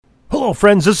Hello,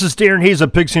 friends. This is Darren Hayes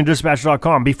of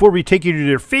PigskinDispatch.com. Before we take you to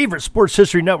your favorite Sports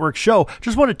History Network show,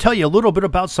 just want to tell you a little bit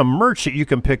about some merch that you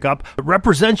can pick up that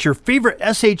represents your favorite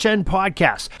SHN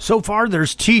podcast. So far,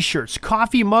 there's t-shirts,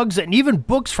 coffee mugs, and even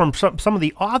books from some of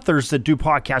the authors that do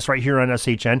podcasts right here on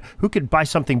SHN. Who could buy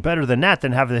something better than that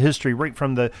than have the history right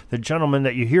from the gentleman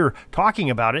that you hear talking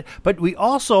about it? But we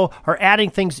also are adding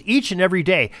things each and every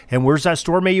day. And where's that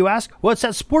store, may you ask? Well, it's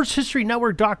at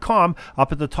SportsHistoryNetwork.com.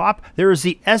 Up at the top, there is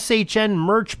the SHN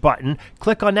merch button.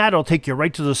 Click on that. It'll take you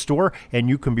right to the store, and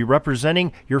you can be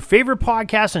representing your favorite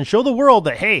podcast and show the world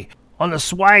that, hey, on the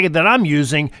swag that I'm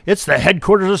using, it's the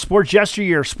headquarters of sports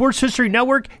yesteryear, Sports History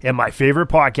Network, and my favorite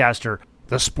podcaster,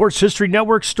 the Sports History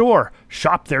Network store.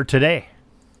 Shop there today.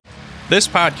 This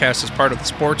podcast is part of the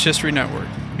Sports History Network,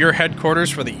 your headquarters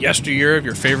for the yesteryear of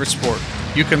your favorite sport.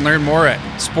 You can learn more at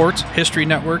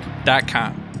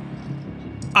sportshistorynetwork.com.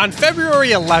 On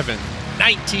February 11th,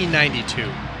 1992,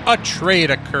 a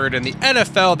trade occurred in the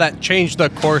NFL that changed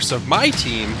the course of my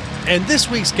team and this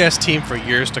week's guest team for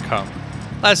years to come.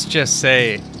 Let's just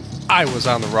say I was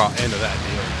on the raw end of that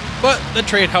deal. But the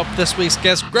trade helped this week's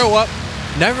guest grow up,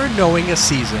 never knowing a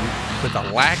season with a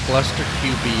lackluster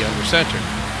QB under center.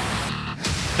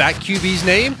 That QB's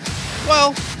name?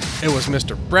 Well, it was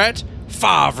Mr. Brett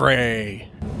Favre.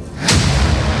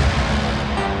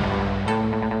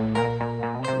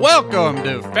 Welcome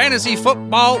to Fantasy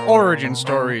Football Origin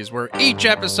Stories, where each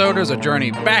episode is a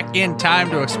journey back in time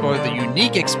to explore the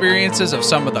unique experiences of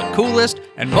some of the coolest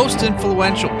and most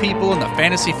influential people in the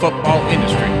fantasy football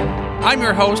industry. I'm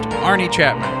your host, Arnie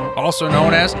Chapman, also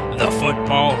known as the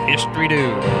Football History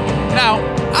Dude. Now,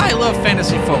 I love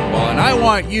fantasy football, and I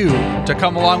want you to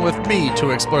come along with me to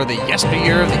explore the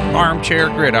yesteryear of the armchair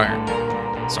gridiron.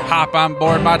 So hop on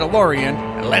board my DeLorean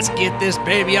and let's get this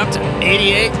baby up to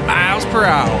 88 miles per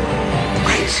hour.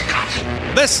 Great Scott.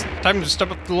 This time to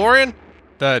step up the DeLorean.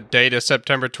 The date is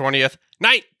September 20th,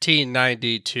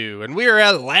 1992, and we are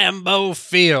at Lambeau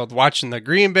Field watching the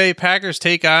Green Bay Packers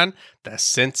take on the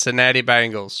Cincinnati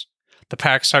Bengals. The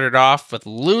Pack started off with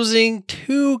losing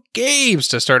 2 games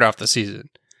to start off the season,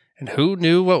 and who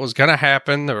knew what was going to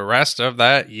happen the rest of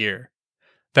that year?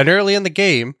 Then early in the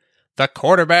game, the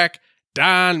quarterback,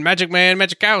 Don Magic Man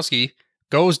Majkowski,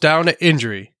 goes down to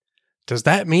injury. Does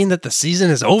that mean that the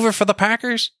season is over for the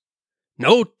Packers?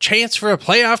 No chance for a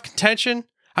playoff contention?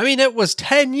 I mean, it was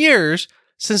 10 years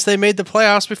since they made the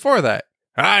playoffs before that.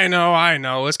 I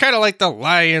know. It's kind of like the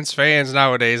Lions fans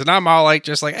nowadays, and I'm all like,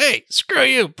 just like, hey, screw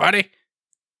you, buddy.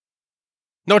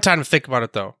 No time to think about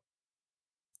it, though.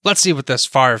 Let's see what this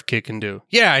Favre kid can do.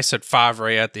 Yeah, I said Favre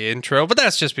at the intro, but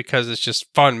that's just because it's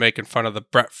just fun making fun of the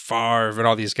Brett Favre and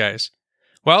all these guys.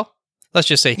 Well, let's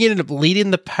just say he ended up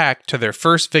leading the Pack to their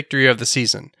first victory of the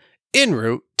season, en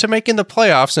route to making the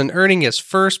playoffs and earning his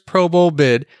first Pro Bowl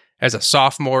bid as a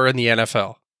sophomore in the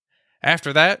NFL.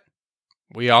 After that,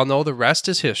 we all know the rest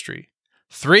is history.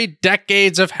 3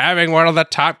 decades of having one of the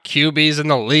top QBs in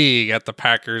the league at the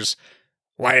Packers'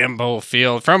 Lambeau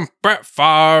Field, from Brett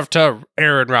Favre to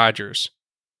Aaron Rodgers.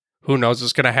 Who knows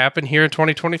what's going to happen here in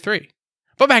 2023?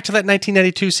 But back to that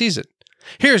 1992 season.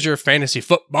 Here's your fantasy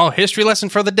football history lesson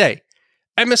for the day.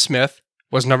 Emmitt Smith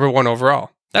was number 1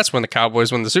 overall. That's when the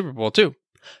Cowboys won the Super Bowl, too.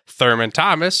 Thurman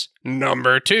Thomas,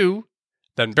 number 2.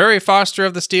 Then Barry Foster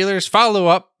of the Steelers, followed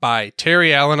up by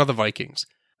Terry Allen of the Vikings.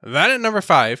 Then at number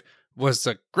 5 was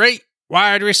the great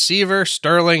wide receiver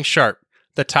Sterling Sharp,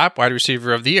 the top wide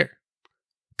receiver of the year.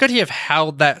 Could he have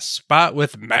held that spot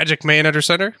with Magic Man under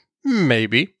center?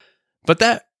 Maybe. But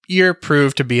that year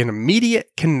proved to be an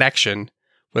immediate connection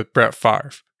with Brett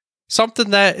Favre. Something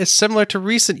that is similar to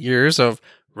recent years of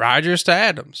Rodgers to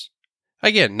Adams.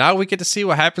 Again, now we get to see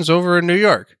what happens over in New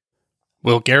York.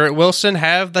 Will Garrett Wilson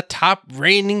have the top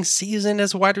reigning season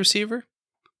as a wide receiver?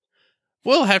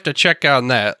 We'll have to check on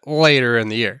that later in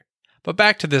the year. But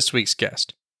back to this week's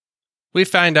guest. We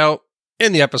find out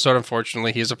in the episode,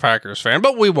 unfortunately, he's a Packers fan,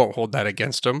 but we won't hold that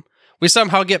against him. We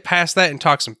somehow get past that and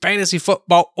talk some fantasy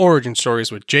football origin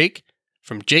stories with Jake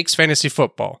from Jake's Fantasy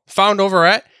Football, found over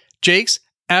at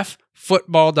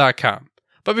jakesffootball.com.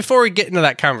 But before we get into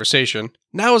that conversation,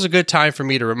 now is a good time for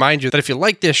me to remind you that if you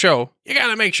like this show, you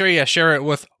gotta make sure you share it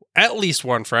with at least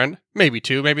one friend, maybe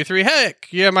 2, maybe 3. Heck,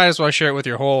 you might as well share it with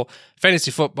your whole fantasy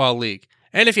football league.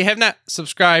 And if you have not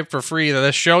subscribed for free to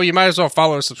this show, you might as well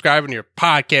follow and subscribe on your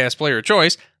podcast player of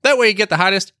choice. That way you get the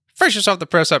hottest, freshest off the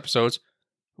press episodes,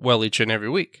 well, each and every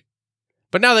week.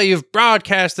 But now that you've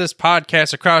broadcast this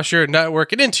podcast across your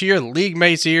network and into your league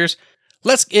mates' ears,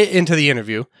 let's get into the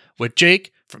interview with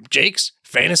Jake from Jake's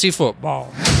Fantasy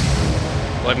Football.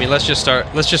 Well, I mean, let's just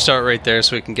start right there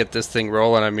so we can get this thing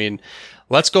rolling. I mean,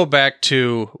 let's go back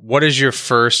to what is your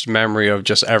first memory of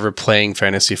just ever playing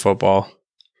fantasy football?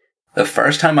 The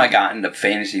first time I got into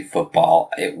fantasy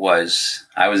football, I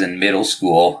was in middle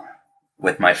school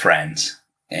with my friends,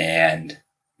 and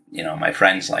my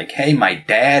friend's like, hey, my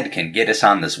dad can get us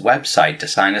on this website to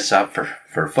sign us up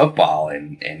for football,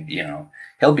 and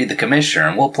he'll be the commissioner,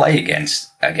 and we'll play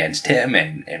against him,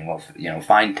 and we'll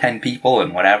find 10 people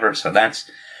and whatever. So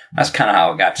that's kind of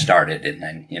how it got started. And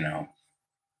then,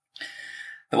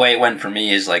 the way it went for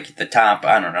me is like the top,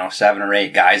 7 or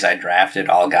 8 guys I drafted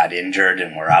all got injured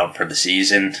and were out for the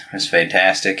season. It was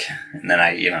fantastic. And then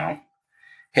I,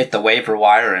 hit the waiver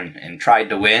wire and tried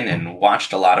to win and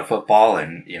watched a lot of football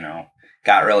and,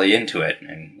 got really into it.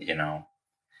 And,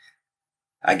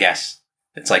 I guess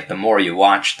it's like the more you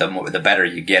watch, the better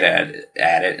you get at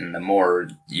it. And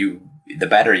the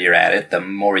better you're at it, the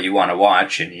more you want to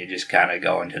watch. And you just kind of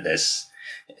go into this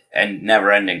and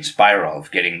never-ending spiral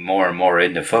of getting more and more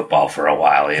into football for a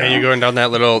while. And you're going down that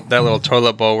little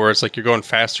toilet bowl where it's like you're going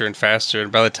faster and faster,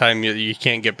 and by the time you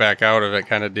can't get back out of it,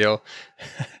 kind of deal.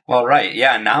 Well, right,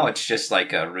 yeah. Now it's just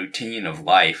like a routine of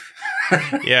life.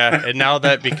 Yeah, and now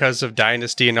that because of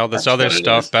Dynasty and all this other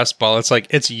stuff, best ball, it's like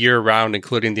it's year round,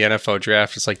 including the NFL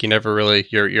draft. It's like you never really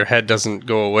your head doesn't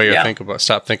go away or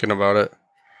stop thinking about it.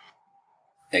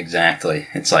 Exactly.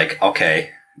 It's like, okay,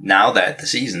 now that the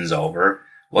season's over,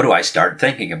 what do I start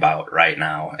thinking about right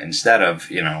now? Instead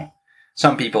of,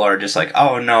 some people are just like,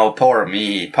 oh no, poor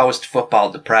me,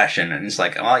 post-football depression. And it's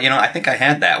like, well, I think I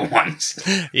had that once.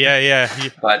 Yeah.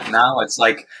 But now it's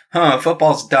like,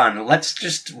 football's done. Let's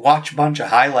just watch a bunch of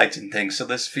highlights and things so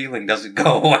this feeling doesn't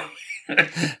go away.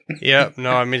 Yeah,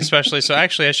 no, I mean, especially, so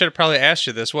actually I should have probably asked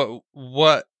you this.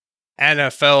 What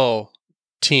NFL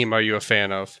team are you a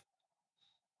fan of?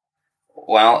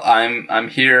 Well, I'm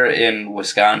here in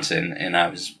Wisconsin, and I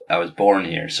was born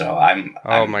here, so I'm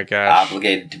my gosh,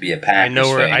 obligated to be a Packers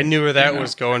fan. I knew where that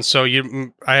was going. So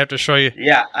I have to show you.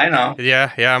 Yeah, I know.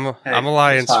 Yeah, I'm a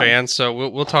Lions fan, so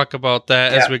we'll talk about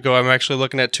that as we go. I'm actually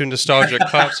looking at 2 nostalgia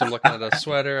cups. I'm looking at a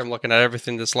sweater. I'm looking at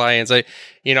everything that's Lions. I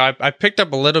picked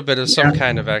up a little bit of some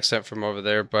kind of accent from over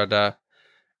there, but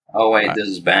oh wait, this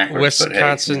is backwards.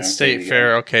 Wisconsin State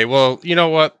Fair. Okay, well, you know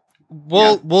what?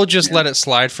 We'll just let it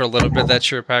slide for a little bit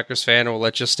that you're a Packers fan, and we'll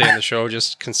let you stay in the show,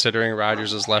 just considering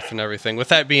Rodgers is left and everything. With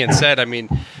that being said, I mean,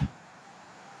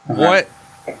 what,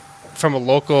 from a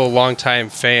local longtime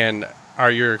fan,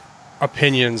 are your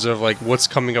opinions of like what's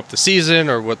coming up the season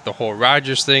or what the whole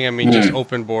Rodgers thing? I mean, just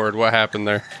open board, what happened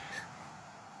there?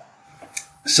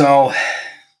 So,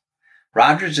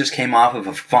 Rodgers just came off of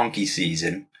a funky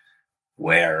season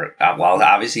where,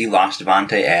 obviously he lost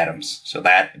Devontae Adams, so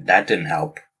that didn't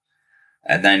help.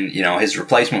 And then, his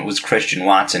replacement was Christian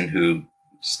Watson, who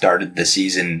started the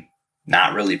season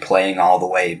not really playing all the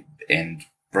way and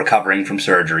recovering from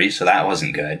surgery, so that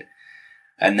wasn't good.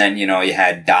 And then, you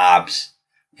had Dobbs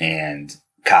and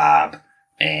Cobb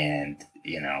and,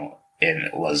 and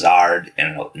Lazard,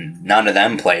 and none of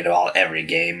them played every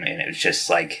game, and it was just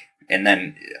like, and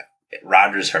then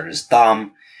Rodgers hurt his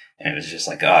thumb, and it was just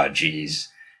like, oh, geez.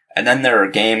 And then there were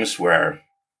games where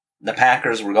the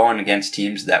Packers were going against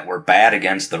teams that were bad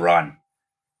against the run,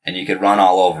 and you could run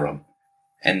all over them,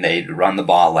 and they'd run the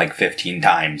ball like 15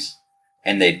 times,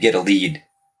 and they'd get a lead,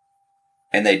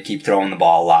 and they'd keep throwing the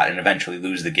ball a lot and eventually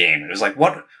lose the game. It was like,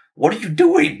 what are you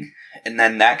doing? And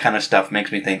then that kind of stuff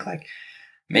makes me think like,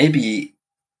 maybe,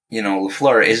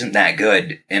 LaFleur isn't that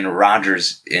good, and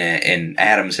Rodgers and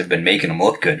Adams have been making him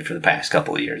look good for the past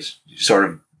couple of years. Sort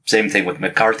of same thing with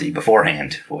McCarthy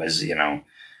beforehand was,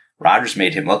 Rodgers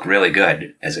made him look really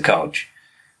good as a coach,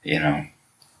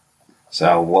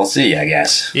 So we'll see, I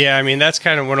guess. Yeah, I mean, that's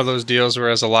kind of one of those deals where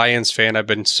as a Lions fan, I've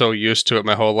been so used to it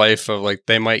my whole life of like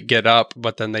they might get up,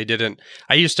 but then they didn't.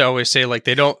 I used to always say like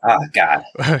they don't. Oh, God.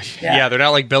 Yeah, they're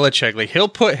not like Belichick. Like he'll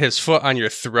put his foot on your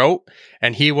throat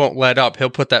and he won't let up.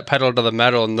 He'll put that pedal to the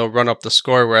metal and they'll run up the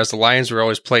score, whereas the Lions were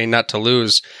always playing not to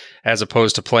lose as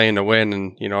opposed to playing to win.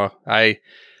 And,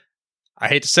 I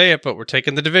hate to say it, but we're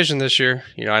taking the division this year.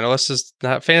 I know this is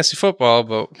not fantasy football,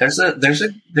 but there's a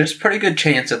pretty good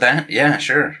chance of that. Yeah,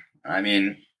 sure. I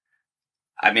mean,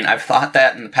 I've thought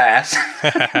that in the past.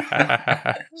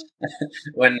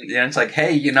 When it's like,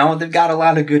 hey, they've got a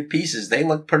lot of good pieces. They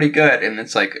look pretty good, and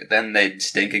it's like then they'd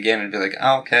stink again and be like,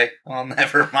 oh, okay, well,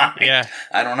 never mind. Yeah,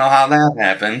 I don't know how that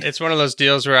happened. It's one of those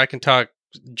deals where I can talk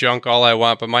junk all I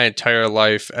want, but my entire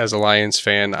life as a Lions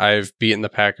fan, I've beaten the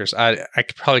Packers. I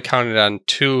could probably count it on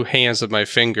 2 hands of my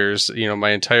fingers, my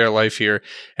entire life here.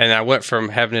 And I went from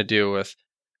having to deal with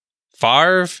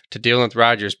Favre to dealing with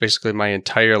Rodgers basically my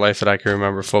entire life that I can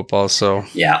remember football. So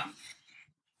yeah,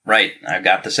 right. I've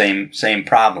got the same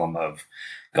problem of,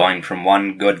 going from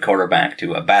one good quarterback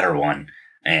to a better one.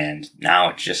 And now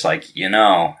it's just like, is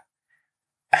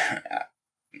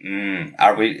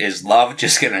Love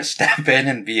just going to step in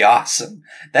and be awesome?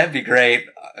 That'd be great,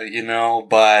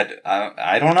 but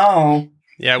I don't know.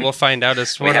 Yeah, we'll find out.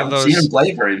 It's one we of those. Seen him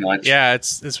play very much. Yeah,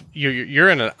 it's you're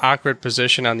in an awkward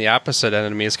position on the opposite end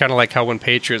of me. It's kind of like how when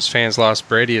Patriots fans lost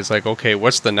Brady, it's like, okay,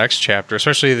 what's the next chapter?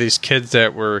 Especially these kids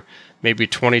that were maybe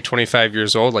 20, 25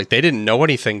 years old. Like, they didn't know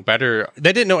anything better.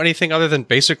 They didn't know anything other than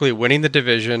basically winning the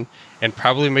division and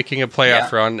probably making a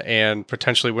playoff run and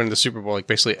potentially winning the Super Bowl, like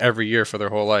basically every year for their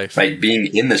whole life. Right, being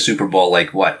in the Super Bowl,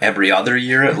 like what, every other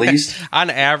year at least?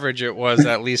 On average, it was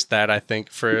at least that, I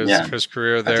think, for his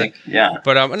career there.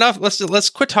 But enough. Let's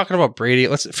quit talking about Brady.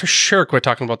 Let's for sure quit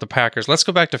talking about the Packers. Let's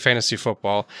go back to fantasy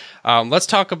football. Let's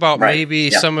talk about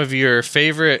some of your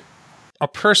favorite, a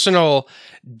personal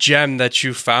gem that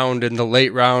you found in the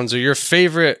late rounds, or your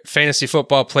favorite fantasy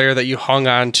football player that you hung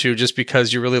on to just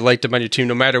because you really liked him on your team,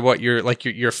 no matter what your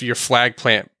flag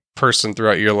plant person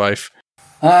throughout your life.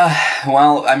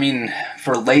 Well, I mean,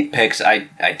 for late picks, I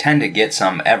tend to get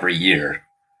some every year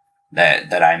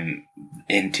that I'm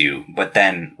into, but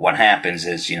then what happens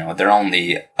is, they're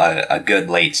only a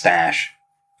good late stash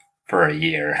for a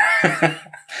year.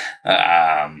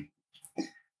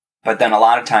 But then a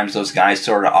lot of times those guys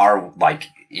sort of are like,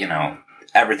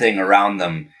 everything around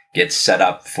them gets set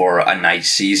up for a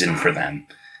nice season for them.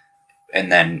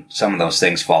 And then some of those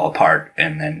things fall apart,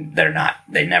 and then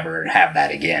they never have that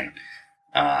again.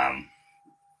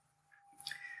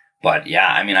 But yeah,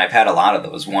 I mean, I've had a lot of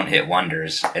those one-hit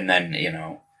wonders, and then,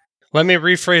 Let me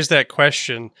rephrase that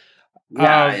question.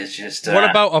 Yeah, it's just... what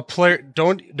about a player...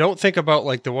 Don't think about,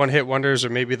 like, the one-hit wonders or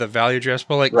maybe the value drafts,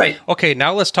 but, like, okay,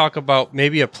 now let's talk about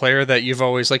maybe a player that you've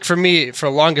always... Like, for me, for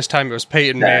the longest time, it was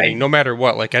Peyton Manning, no matter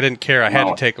what. Like, I didn't care. I had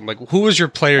to take him. Like, who was your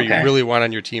player you really want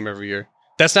on your team every year?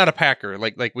 That's not a Packer.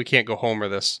 Like we can't go homer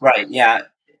this. Right, yeah.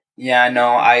 Yeah, no,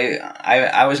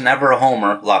 I was never a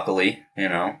homer, luckily,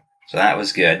 so that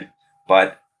was good.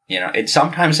 But,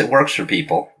 sometimes it works for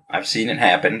people. I've seen it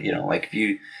happen, like if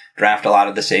you draft a lot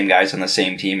of the same guys on the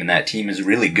same team and that team is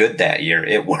really good that year,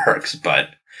 it works,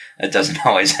 but it doesn't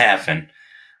always happen.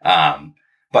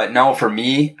 But no, for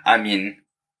me, I mean,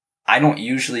 I don't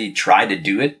usually try to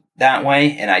do it that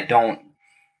way, and I don't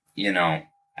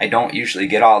usually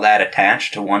get all that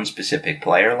attached to one specific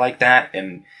player like that,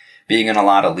 and being in a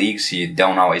lot of leagues, you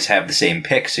don't always have the same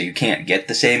pick, so you can't get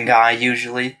the same guy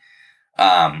usually.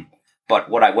 But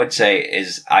what I would say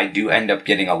is I do end up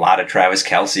getting a lot of Travis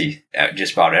Kelce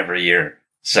just about every year.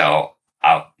 So,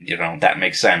 that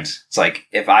makes sense. It's like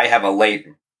if I have a late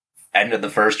end of the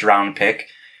first round pick,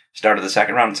 start of the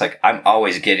second round, it's like I'm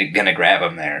always going to grab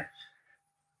him there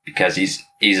because he's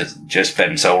just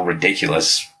been so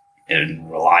ridiculous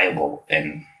and reliable.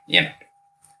 And,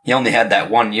 he only had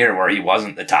that 1 year where he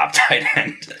wasn't the top tight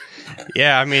end.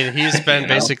 Yeah, I mean, he's been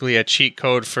basically a cheat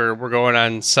code for, we're going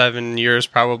on 7 years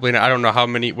probably. I don't know how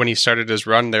many when he started his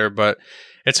run there, but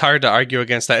it's hard to argue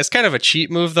against that. It's kind of a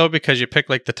cheat move, though, because you pick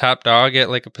like the top dog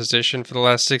at like a position for the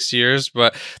last 6 years,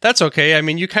 but that's okay. I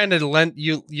mean, you kind of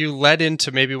you led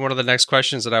into maybe one of the next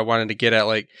questions that I wanted to get at.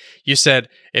 Like you said,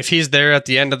 if he's there at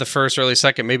the end of the first, early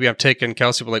second, maybe I'm taking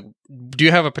Kelce, but like, do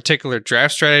you have a particular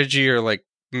draft strategy or like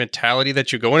mentality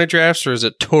that you go into drafts, or is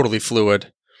it totally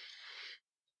fluid?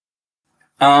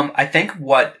 I think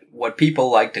what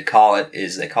people like to call it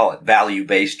is they call it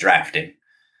value-based drafting,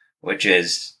 which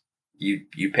is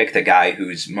you pick the guy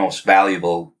who's most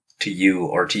valuable to you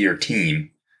or to your team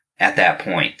at that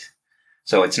point.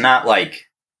 So it's not like,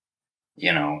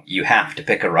 you have to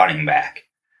pick a running back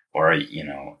or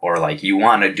like you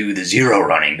want to do the zero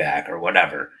running back or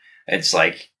whatever. It's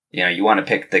like, you want to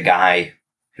pick the guy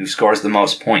who scores the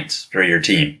most points for your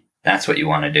team. That's what you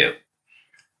want to do.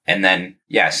 And then,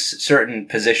 yes, certain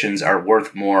positions are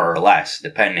worth more or less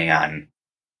depending on,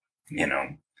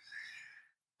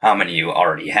 how many you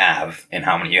already have and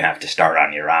how many you have to start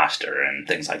on your roster and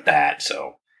things like that.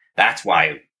 So that's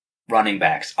why running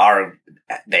backs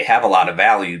they have a lot of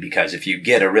value, because if you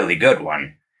get a really good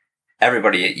one,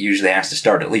 everybody usually has to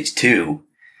start at least 2,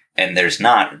 and there's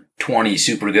not 20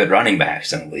 super good running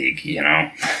backs in the league,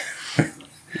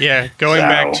 Yeah, going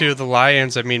back to the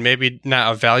Lions, I mean, maybe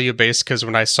not a value base, because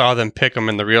when I saw them pick them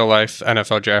in the real life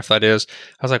NFL draft, that is,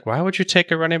 I was like, why would you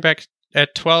take a running back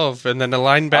at 12 and then a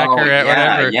linebacker at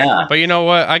whatever? Yeah. But you know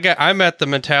what? I'm at the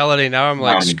mentality now. I'm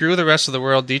like, screw the rest of the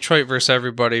world. Detroit versus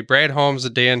everybody. Brad Holmes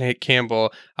and Dan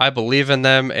Campbell. I believe in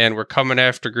them, and we're coming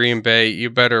after Green Bay. You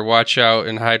better watch out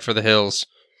and hide for the hills.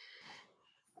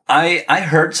 I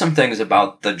heard some things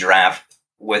about the draft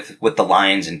with the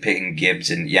Lions and picking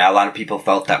Gibbs, and yeah, a lot of people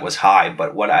felt that was high.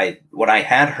 But what I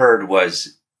had heard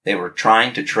was they were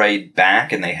trying to trade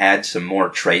back, and they had some more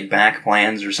trade back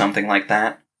plans or something like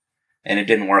that, and it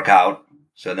didn't work out.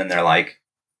 So then they're like,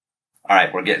 all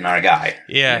right, we're getting our guy.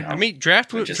 Yeah, you know? I mean,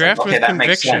 draft with like, okay, that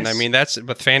makes conviction. sense. I mean, that's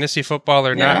with fantasy football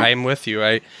or not. Yeah. I'm with you.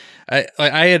 I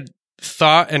had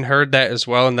thought and heard that as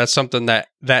well, and that's something that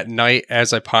night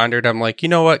as I pondered, I'm like, you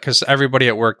know what? Because everybody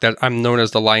at work, that I'm known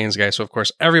as the Lions guy, so of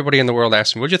course everybody in the world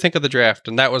asked me, "What'd you think of the draft?"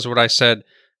 And that was what I said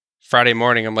Friday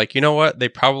morning. I'm like, you know what? They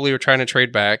probably were trying to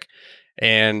trade back,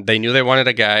 and they knew they wanted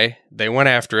a guy. They went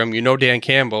after him. You know, Dan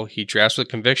Campbell, he drafts with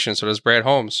conviction. So does Brad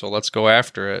Holmes. So let's go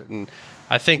after it. And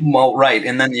I think, well, right.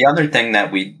 And then the other thing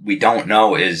that we don't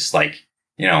know is, like,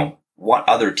 you know, what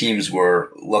other teams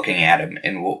were looking at him,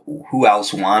 and who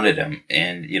else wanted him,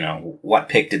 and, you know, what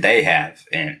pick did they have,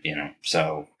 and, you know,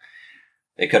 so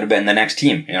it could have been the next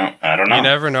team. You know, I don't know. You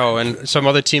never know. And some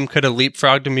other team could have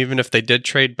leapfrogged him even if they did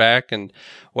trade back and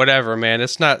whatever, man.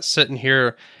 It's not sitting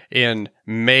here in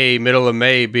May, middle of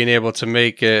May, being able to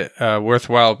make it a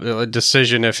worthwhile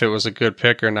decision if it was a good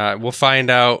pick or not. We'll find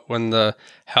out when the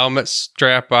helmets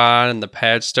strap on and the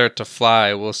pads start to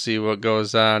fly. We'll see what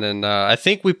goes on. And I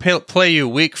think we play you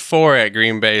week 4 at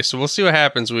Green Bay, so we'll see what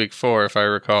happens week 4, if I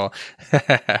recall.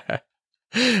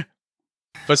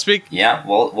 But yeah,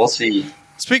 we'll see.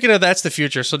 Speaking of that's the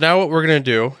future, so now what we're going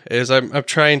to do is I'm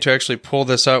trying to actually pull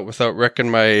this out without wrecking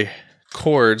my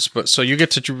cords, but so you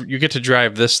get to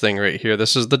drive this thing right here.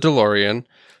 This is the DeLorean.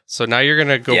 So now you're going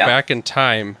to go back in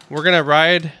time. We're going to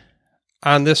ride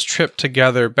on this trip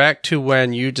together back to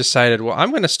when you decided, well, I'm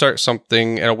going to start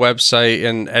something at a website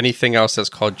and anything else that's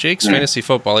called Jake's Fantasy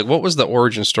Football. Like, what was the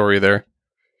origin story there?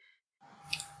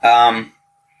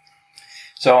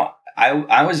 So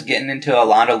I was getting into a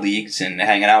lot of leagues and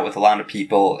hanging out with a lot of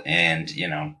people, and, you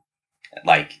know,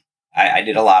 like, I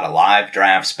did a lot of live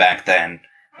drafts back then,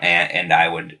 and I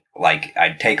would, like,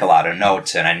 I'd take a lot of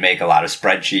notes, and I'd make a lot of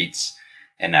spreadsheets,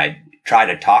 and I'd try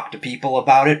to talk to people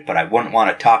about it, but I wouldn't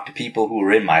want to talk to people who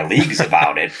were in my leagues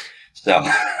about it. So,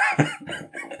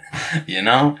 you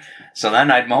know, so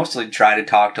then I'd mostly try to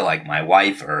talk to, like, my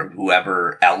wife or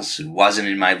whoever else who wasn't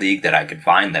in my league that I could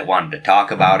find that wanted to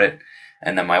talk about it.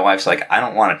 And then my wife's like, I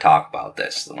don't want to talk about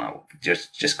this.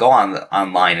 Just go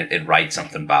online and write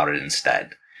something about it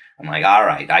instead. I'm like, all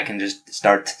right, I can just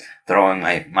start throwing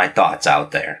my thoughts out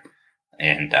there.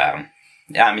 And,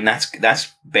 yeah, I mean,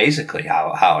 that's basically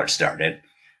how it started.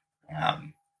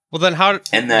 Well, then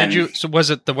so was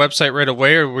it the website right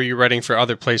away, or were you writing for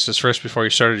other places first before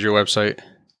you started your website?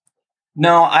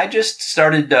 No, I just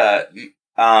started,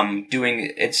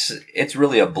 doing, it's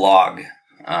really a blog.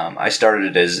 I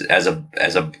started it as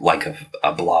a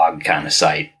blog kind of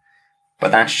site,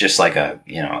 but that's just like a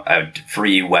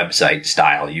free website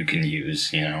style you can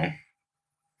use, you know,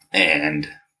 and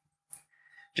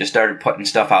just started putting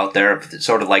stuff out there,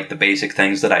 sort of like the basic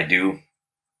things that I do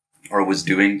or was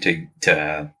doing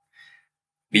to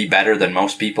be better than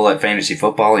most people at fantasy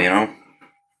football, you know,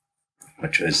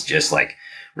 which was just like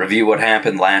review what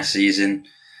happened last season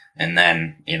and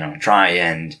then, you know, try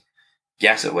and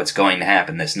guess at what's going to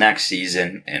happen this next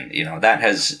season. And, you know, that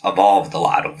has evolved a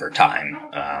lot over time.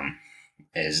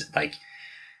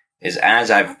 As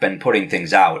I've been putting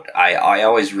things out, I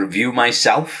always review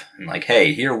myself and like,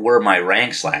 hey, here were my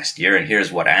ranks last year and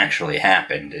here's what actually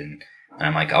happened. And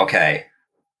I'm like, okay,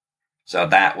 so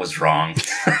that was wrong.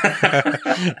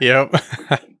 Yep.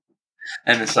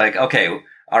 And it's like, okay,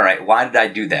 all right, why did I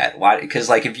do that? Why? Because,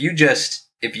 like, if you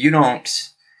don't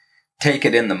take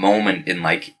it in the moment and,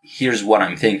 like, here's what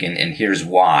I'm thinking and here's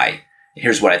why,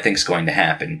 here's what I think is going to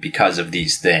happen because of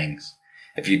these things.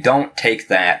 If you don't take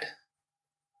that,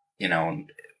 you know,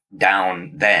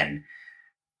 down then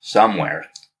somewhere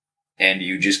and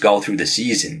you just go through the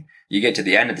season, you get to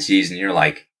the end of the season, you're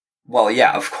like, well,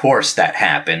 yeah, of course that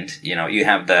happened. You know, you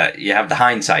have the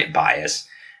hindsight bias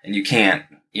and you can't,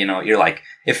 you know, you're like,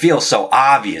 it feels so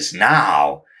obvious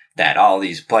now that all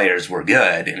these players were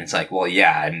good. And it's like, well,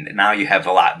 yeah, and now you have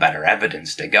a lot better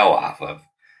evidence to go off of.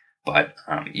 But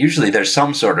usually there's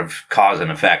some sort of cause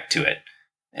and effect to it.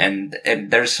 And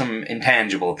there's some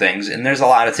intangible things, and there's a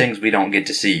lot of things we don't get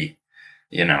to see,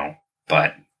 you know.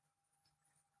 But,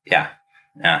 yeah.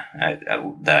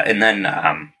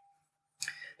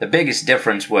 The biggest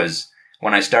difference was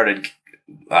when I started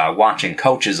watching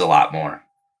coaches a lot more,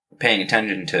 paying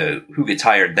attention to who gets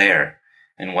hired there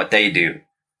and what they do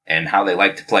and how they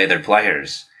like to play their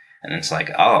players. And it's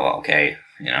like, oh, okay,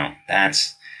 you know,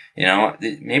 that's, you know,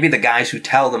 maybe the guys who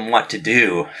tell them what to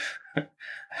do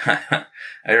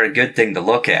are a good thing to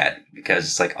look at, because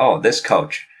it's like, oh, this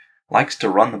coach likes to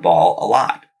run the ball a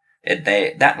lot.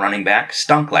 that running back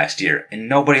stunk last year, and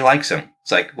nobody likes him.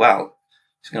 It's like, well,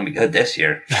 he's going to be good this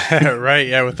year. Right,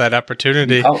 yeah, with that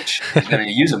opportunity. Coach is going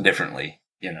to use him differently,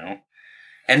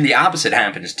 And the opposite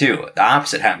happens, too. The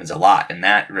opposite happens a lot, and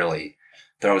that really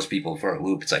throws people for a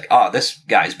loop. It's like, oh, this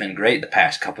guy's been great the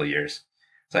past couple of years.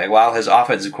 It's like, well, his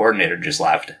offensive coordinator just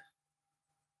left.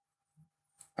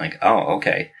 Like, oh,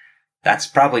 okay. That's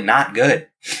probably not good.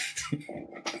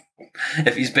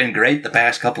 If he's been great the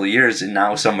past couple of years and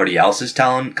now somebody else is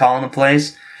calling the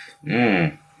plays,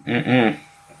 Yeah,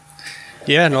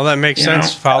 no, that makes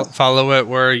sense. Follow it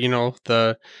where,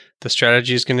 the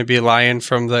strategy is going to be lying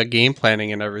from the game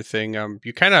planning and everything.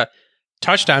 You kind of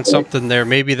touched on something there.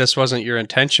 Maybe this wasn't your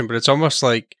intention, but it's almost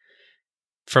like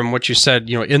from what you said,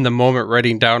 in the moment,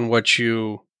 writing down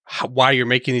why you're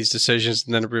making these decisions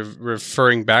and then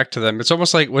referring back to them. It's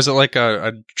almost like, was it like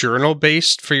a journal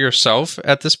based for yourself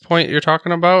at this point you're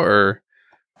talking about, or?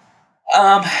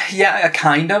 Yeah,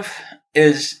 kind of.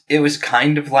 It was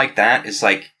kind of like that. It's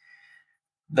like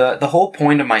the whole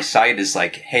point of my site is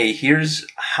like, hey, here's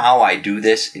how I do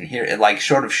this, and here, like,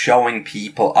 sort of showing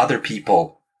other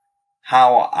people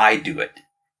how I do it,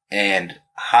 and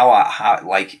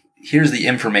here's the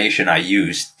information I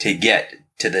use to get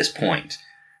to this point.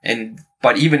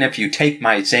 But even if you take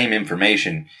my same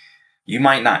information, you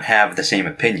might not have the same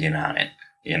opinion on it,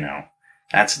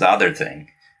 That's the other thing.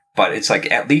 But it's like,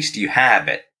 at least you have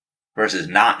it versus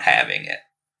not having it.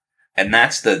 And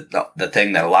that's the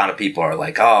thing that a lot of people are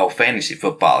like, oh, fantasy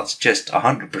football, it's just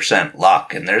 100%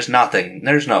 luck, and there's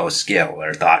no skill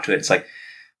or thought to it. It's like,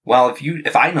 well,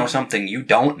 if I know something you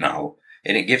don't know,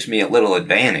 and it gives me a little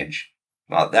advantage,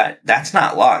 well, that's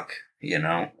not luck,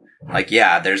 Like,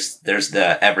 yeah, there's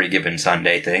the every given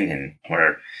Sunday thing, and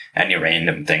where any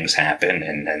random things happen,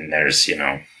 and then there's,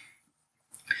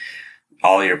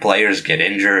 all your players get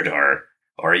injured,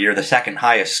 or you're the second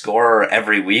highest scorer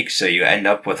every week, so you end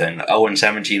up with an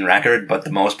 0-17 record, but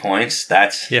the most points.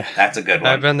 That's a good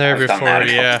one. I've been there before.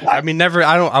 Yeah, I mean,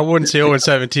 I wouldn't say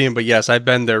 0-17, but yes, I've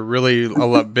been there. Really, a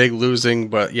lot big losing,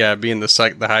 but yeah, being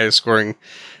the highest scoring.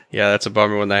 Yeah, that's a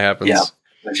bummer when that happens. Yeah.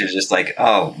 Which is just like,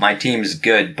 oh, my team's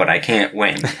good, but I can't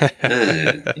win.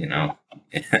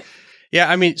 Yeah,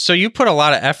 I mean, so you put a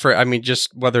lot of effort. I mean,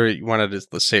 just whether you wanted to,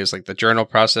 let's say it's like the journal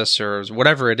process or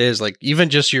whatever it is, like even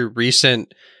just your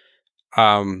recent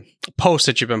posts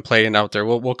that you've been playing out there,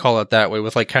 we'll call it that way,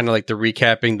 with like kind of like the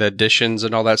recapping, the additions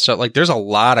and all that stuff. Like there's a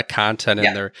lot of content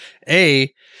in there.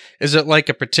 A, is it like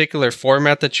a particular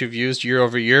format that you've used year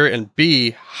over year? And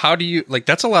B, how do you, like,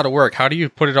 that's a lot of work. How do you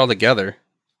put it all together?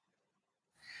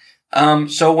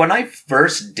 So when I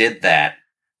first did that,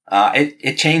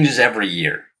 it changes every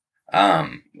year.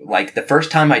 Like the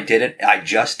first time I did it, I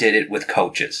just did it with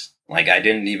coaches. Like I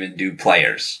didn't even do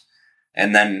players.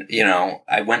 And then,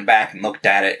 I went back and looked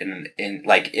at it, and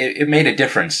like it made a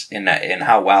difference in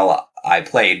how well I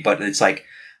played. But it's like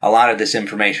a lot of this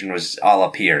information was all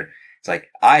up here. It's like,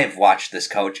 I've watched this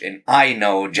coach and I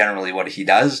know generally what he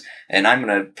does, and I'm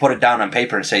going to put it down on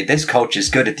paper and say, this coach is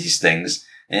good at these things,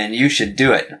 and you should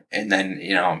do it. And then,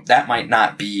 that might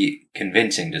not be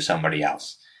convincing to somebody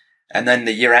else. And then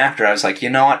the year after, I was like, you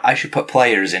know what? I should put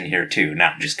players in here too,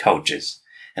 not just coaches.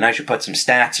 And I should put some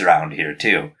stats around here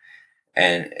too.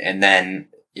 And then,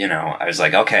 I was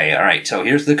like, okay, all right. So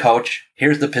here's the coach.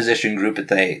 Here's the position group that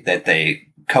they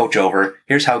coach over.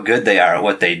 Here's how good they are at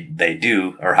what they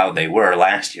do, or how they were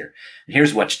last year. And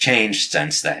here's what's changed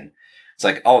since then. It's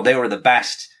like, oh, they were the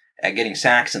best at getting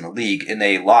sacks in the league, and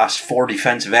they lost 4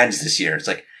 defensive ends this year. It's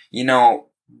like,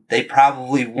 they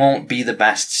probably won't be the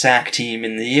best sack team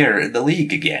in the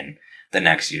league again the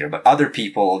next year. But other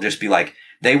people will just be like,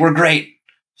 they were great,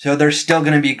 so they're still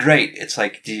going to be great. It's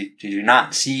like, did you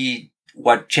not see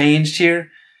what changed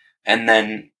here? And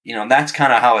then, that's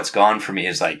kind of how it's gone for me,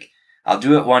 is like, I'll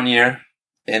do it one year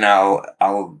and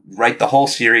I'll write the whole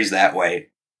series that way.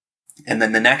 And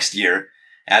then the next year,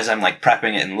 as I'm like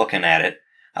prepping it and looking at it,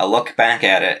 I'll look back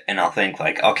at it and I'll think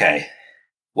like, okay,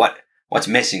 what's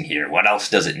missing here? What else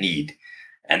does it need?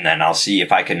 And then I'll see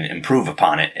if I can improve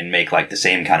upon it and make like the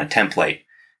same kind of template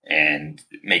and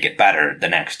make it better the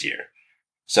next year.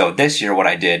 So this year what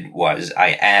I did was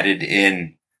I added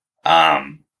in,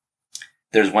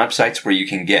 there's websites where you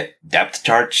can get depth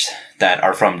charts that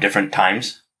are from different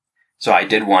times. So I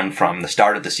did one from the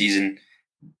start of the season,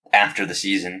 after the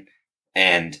season,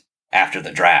 and after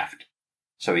the draft.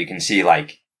 So you can see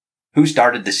like who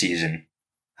started the season,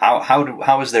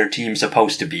 how is their team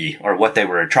supposed to be, or what they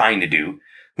were trying to do,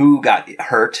 who got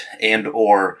hurt and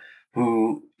or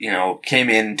who, came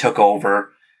in, took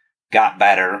over, got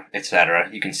better, etc.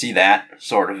 You can see that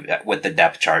sort of with the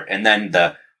depth chart. And then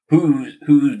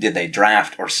who did they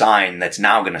draft or sign that's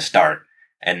now going to start?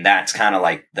 And that's kind of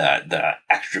like the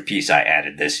extra piece I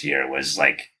added this year was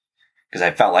like, because I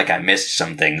felt like I missed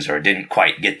some things or didn't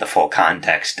quite get the full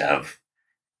context of,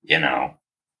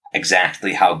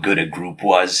 exactly how good a group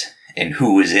was and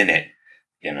who was in it,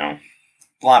 A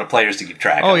lot of players to keep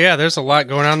track of. Oh, yeah, there's a lot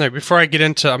going on there. Before I get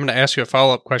into, I'm going to ask you a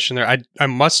follow-up question there. I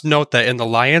must note that in the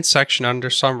Lions section under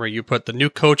summary, you put the new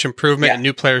coach improvement and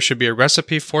new players should be a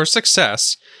recipe for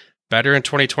success, better in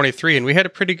 2023. And we had a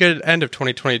pretty good end of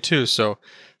 2022. So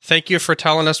thank you for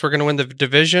telling us we're going to win the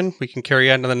division. We can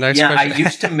carry on to the next question. Yeah, I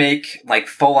used to make like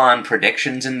full-on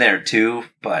predictions in there too,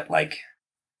 but like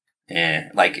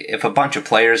if a bunch of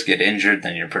players get injured,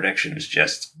 then your prediction is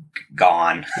just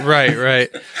gone. Right.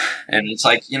 And it's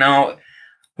like,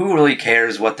 who really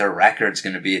cares what their record's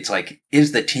going to be? It's like,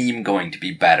 is the team going to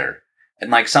be better?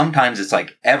 And like sometimes it's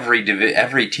like every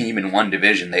team in one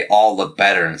division, they all look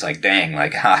better, and it's like, dang,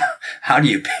 like how do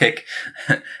you pick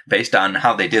based on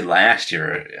how they did last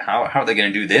year? How are they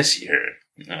going to do this year?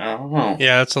 I don't know.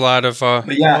 Yeah, that's a lot of. Well,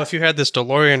 if you had this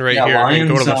DeLorean right here and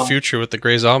go to the future with the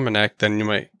Gray's Almanac, then you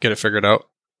might get it figured out.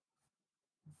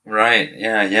 Right.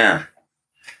 Yeah.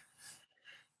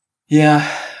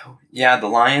 The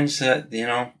Lions.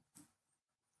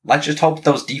 Let's just hope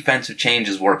those defensive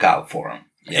changes work out for them.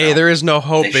 Hey, there is no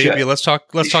hope, baby. Let's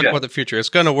talk about the future. It's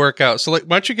going to work out. So, why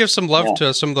don't you give some love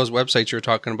to some of those websites you were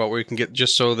talking about, where you can get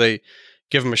just so they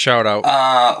give them a shout out.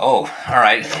 All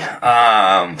right.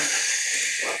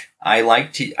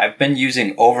 I've been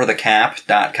using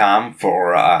overthecap.com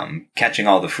for catching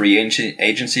all the free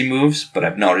agency moves, but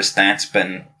I've noticed that's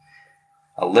been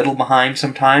a little behind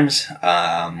sometimes.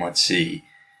 Let's see.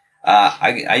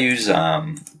 I use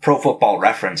Pro Football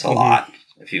Reference a lot.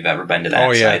 If you've ever been to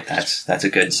that site, that's a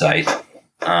good site.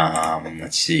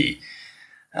 Let's see.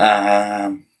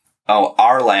 Our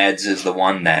Lads is the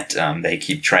one that they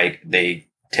keep they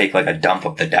take like a dump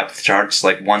of the depth charts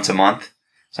like once a month.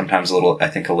 Sometimes a little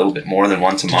bit more than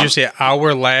once a month. Did you say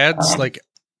Our Lads? Like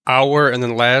hour and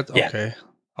then Lads? Yeah. Okay.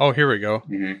 Oh, here we go.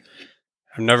 Mm-hmm.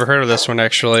 I've never heard of this one,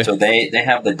 actually. So they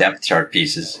have the depth chart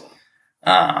pieces.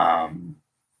 And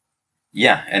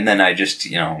then I just,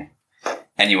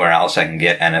 anywhere else I can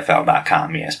get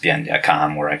NFL.com,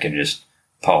 ESPN.com, where I can just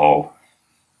pull,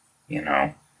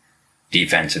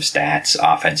 defensive stats,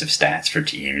 offensive stats for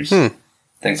teams,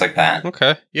 things like that.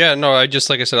 Okay. Yeah, no, like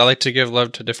I said, I like to give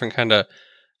love to different kind of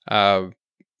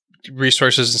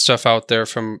resources and stuff out there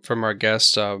from our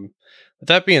guests. With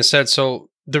that being said, so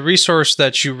the resource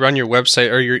that you run your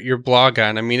website or your blog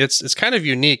on, I mean, it's kind of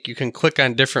unique. You can click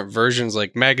on different versions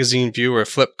like Magazine View or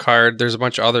Flipkart. There's a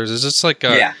bunch of others. Is this like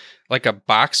a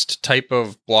boxed type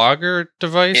of Blogger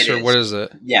device, what is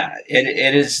it? Yeah,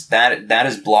 it is. That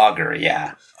is Blogger.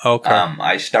 Yeah. Okay.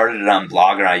 I started it on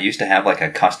Blogger. I used to have like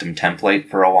a custom template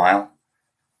for a while.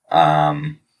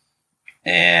 And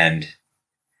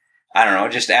I don't know,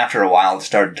 just after a while it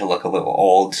started to look a little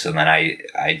old. So then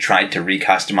I tried to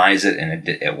re-customize it, and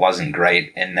it wasn't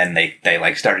great. And then they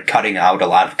like started cutting out a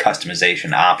lot of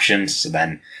customization options. So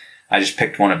then I just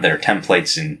picked one of their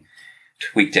templates and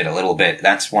tweaked it a little bit.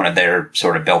 That's one of their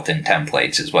sort of built-in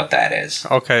templates is what that is.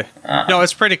 Okay. No,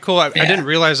 it's pretty cool. I didn't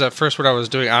realize at first what I was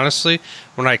doing. Honestly,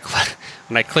 when I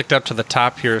clicked up to the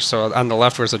top here, so on the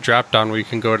left there's a drop-down where you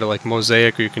can go to like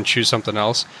Mosaic or you can choose something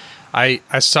else. I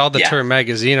saw the term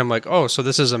magazine. I'm like, oh, so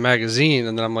this is a magazine.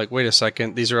 And then I'm like, wait a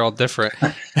second, these are all different.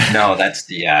 No, that's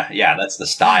the that's the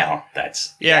style.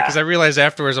 That's because I realized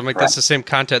afterwards, I'm like, that's the same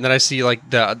content. And then I see like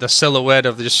the silhouette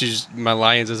of just use my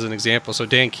Lions as an example. So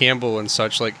Dan Campbell and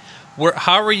such. Like,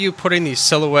 how are you putting these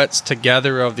silhouettes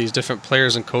together of these different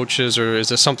players and coaches, or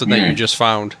is it something that you just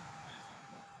found?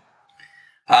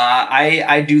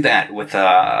 I do that with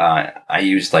I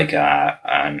use like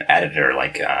an editor,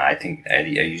 like I think I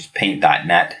use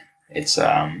Paint.net. It's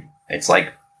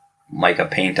like a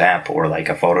Paint app or like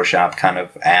a Photoshop kind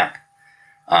of app.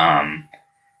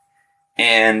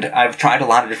 And I've tried a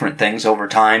lot of different things over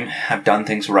time. I've done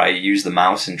things where I use the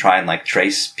mouse and try and like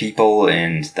trace people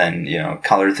and then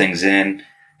color things in.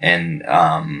 And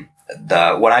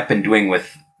what I've been doing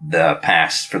with for the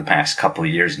past couple of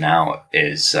years now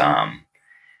is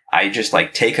I just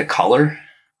like take a color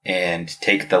and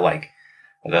take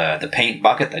the paint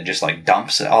bucket that just like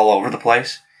dumps it all over the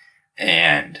place,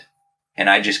 and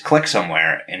I just click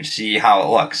somewhere and see how it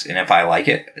looks, and if I like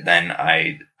it, then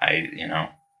I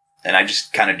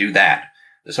just kind of do that,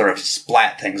 to sort of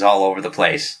splat things all over the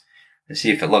place and see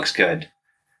if it looks good,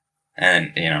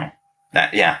 and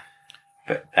but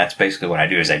that's basically what I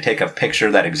do is I take a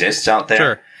picture that exists out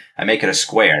there, I make it a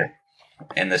square.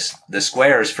 and the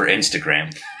square is for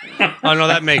Instagram. Oh no,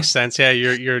 that makes sense. Yeah,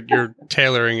 you're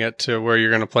tailoring it to where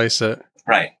you're going to place it.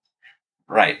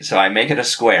 Right. So I make it a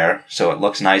square so it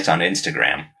looks nice on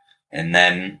Instagram, and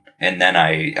then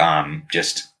I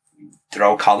just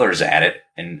throw colors at it,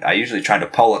 and I usually try to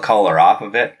pull a color off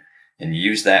of it and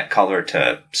use that color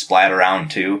to splat around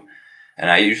too. And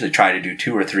I usually try to do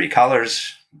 2 or 3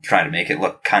 colors, try to make it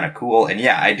look kind of cool. And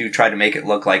yeah, I do try to make it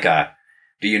look like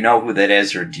do you know who that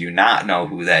is or do you not know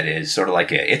who that is? Sort of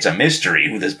like it's a mystery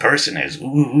who this person is.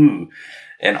 Ooh.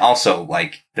 And also,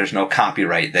 like, there's no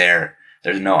copyright there.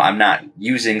 I'm not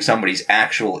using somebody's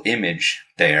actual image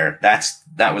there.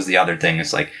 That was the other thing.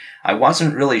 It's like, I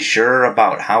wasn't really sure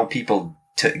about how people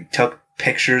took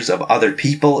pictures of other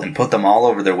people and put them all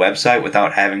over their website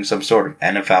without having some sort of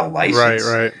NFL license.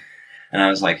 Right. And I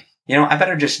was like, I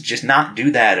better just not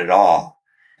do that at all.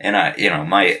 And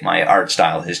my art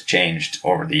style has changed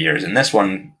over the years. And this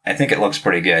one, I think it looks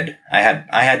pretty good. I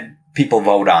had people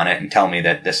vote on it and tell me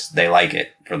that they like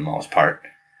it for the most part.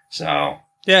 So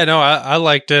yeah, no, I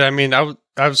liked it. I mean, I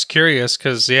was curious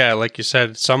because yeah, like you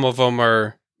said, some of them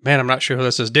are. Man, I'm not sure who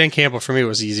this is. Dan Campbell for me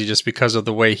was easy just because of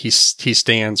the way he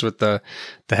stands with the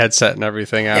headset and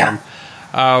everything on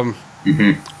him.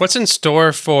 What's in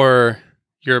store for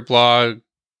your blog?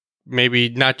 Maybe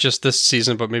not just this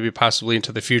season, but maybe possibly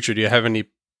into the future. Do you have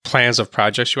any plans of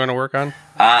projects you want to work on?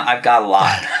 I've got a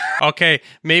lot. Okay,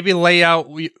 maybe lay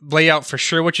out for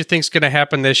sure what you think is going to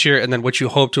happen this year, and then what you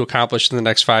hope to accomplish in the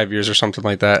next 5 years or something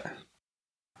like that.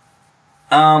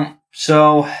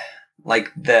 So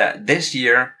like this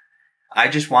year, I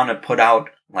just want to put out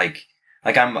like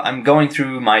I'm going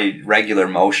through my regular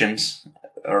motions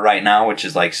right now, which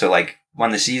is like when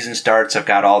the season starts, I've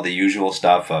got all the usual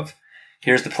stuff of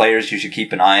here's the players you should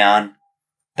keep an eye on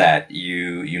that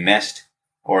you missed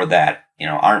or that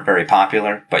aren't very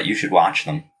popular, but you should watch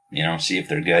them. See if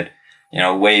they're good.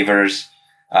 Waivers,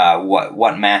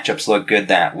 what matchups look good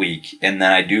that week, and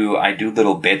then I do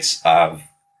little bits of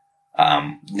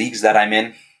leagues that I'm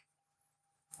in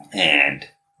and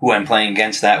who I'm playing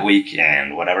against that week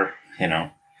and whatever,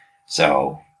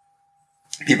 so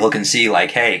people can see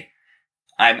like, hey,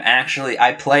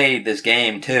 I played this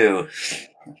game too,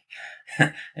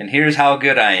 and here's how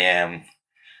good I am,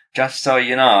 just so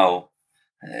you know,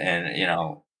 and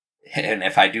and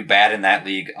if I do bad in that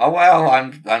league, oh well,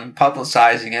 I'm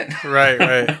publicizing it.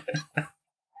 Right.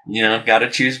 Got to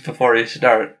choose before you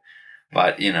start,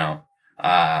 but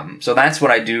so that's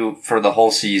what I do for the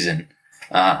whole season.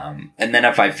 And then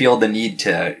if I feel the need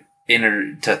to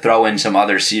throw in some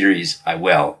other series, I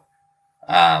will.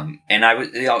 And I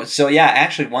would, so yeah,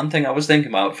 actually one thing I was thinking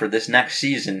about for this next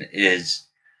season is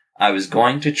I was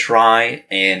going to try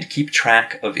and keep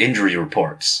track of injury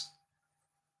reports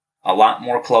a lot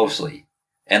more closely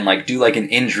and like do like an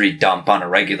injury dump on a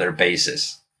regular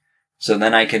basis. So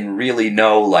then I can really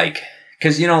know like,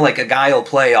 cause like a guy will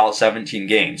play all 17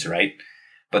 games, right?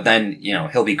 But then,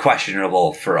 he'll be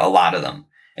questionable for a lot of them.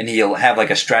 And he'll have like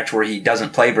a stretch where he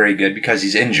doesn't play very good because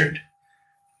he's injured.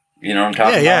 You know what I'm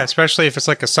talking about? Yeah, especially if it's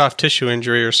like a soft tissue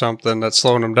injury or something that's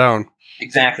slowing him down.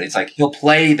 Exactly. It's like he'll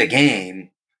play the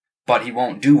game, but he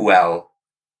won't do well.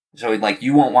 So like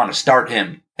you won't want to start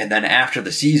him. And then after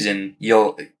the season,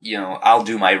 I'll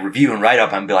do my review and write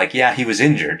up and be like, yeah, he was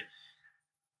injured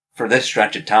for this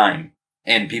stretch of time.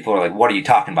 And people are like, what are you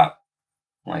talking about?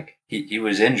 Like, he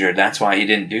was injured. That's why he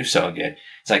didn't do so good.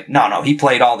 It's like, no, he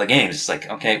played all the games. It's like,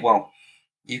 okay, well,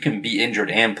 you can be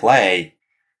injured and play.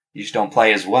 You just don't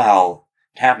play as well.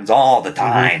 It happens all the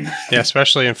time. Mm-hmm. Yeah,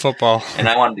 especially in football. And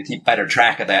I wanted to keep better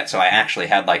track of that, so I actually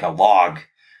had like a log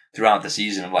throughout the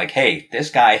season of like, hey, this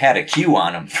guy had a Q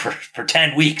on him for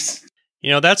 10 weeks.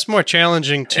 That's more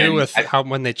challenging too, and with how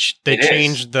when they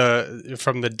changed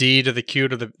from the D to the Q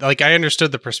to the, like, I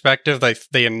understood the perspective, like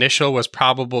the initial was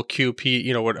probable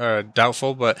QP,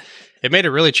 doubtful, but it made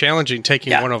it really challenging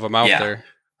taking one of them out there.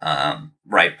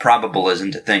 Right. Probable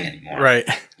isn't a thing anymore. Right.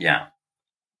 Yeah.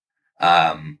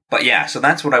 But yeah, so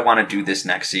that's what I want to do this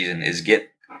next season is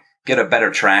get a better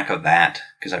track of that,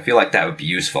 because I feel like that would be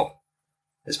useful,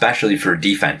 especially for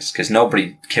defense, because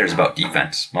nobody cares about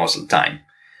defense most of the time.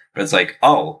 But it's like,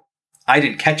 oh, I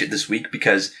didn't catch it this week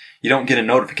because you don't get a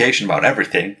notification about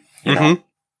everything,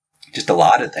 just a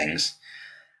lot of things.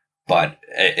 But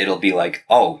it'll be like,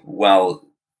 oh, well,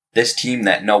 this team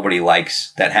that nobody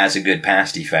likes that has a good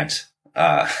pass defense,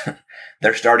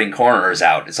 their starting corner is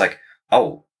out. It's like,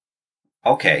 oh,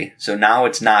 okay, so now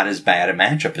it's not as bad a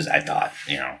matchup as I thought.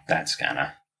 That's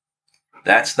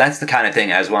the kind of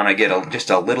thing I just want to get just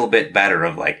a little bit better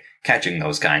of, like, catching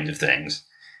those kinds of things.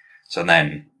 So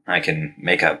then I can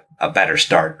make a better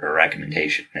start or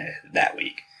recommendation that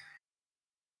week.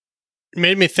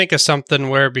 made me think of something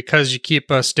where, because you keep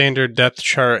a standard depth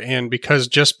chart, and because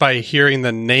just by hearing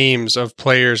the names of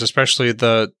players, especially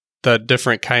the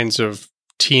different kinds of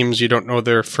teams, you don't know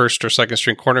their first or second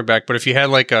string cornerback. But if you had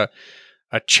like a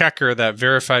checker that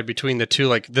verified between the two,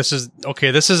 like this is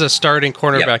a starting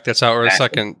cornerback that's out, or a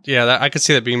second. Yeah, I could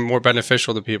see that being more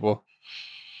beneficial to people.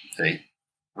 See?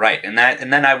 Right, and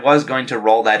then I was going to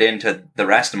roll that into the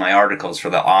rest of my articles for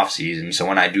the off season. So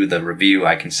when I do the review,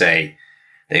 I can say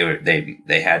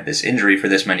they had this injury for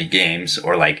this many games,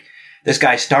 or like this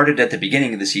guy started at the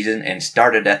beginning of the season and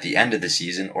started at the end of the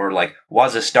season, or like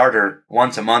was a starter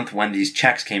once a month when these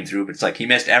checks came through, but it's like he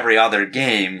missed every other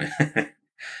game.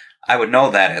 I would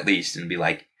know that at least and be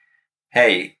like,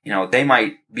 hey, they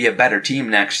might be a better team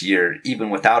next year even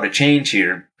without a change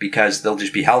here because they'll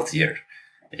just be healthier.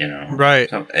 Right.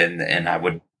 So, and I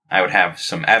would have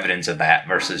some evidence of that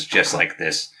versus just like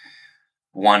this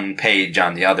one page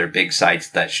on the other big sites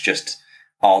that's just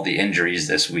all the injuries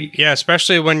this week. Yeah,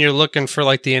 especially when you're looking for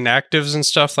like the inactives and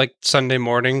stuff, like Sunday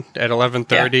morning at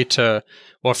 11:30 to,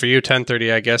 well, for you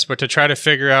 10:30, I guess, but to try to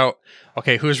figure out,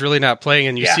 okay, who's really not playing,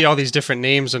 and you see all these different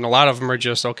names, and a lot of them are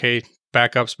just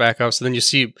backups, and then you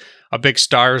see a big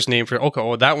stars name for, okay,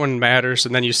 well, that one matters,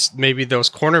 and then you maybe those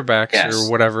cornerbacks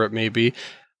or whatever it may be.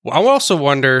 Well, I also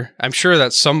wonder, I'm sure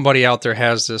that somebody out there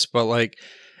has this, but like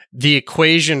the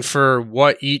equation for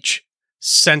what each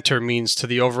center means to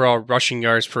the overall rushing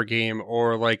yards per game,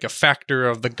 or like a factor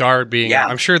of the guard being,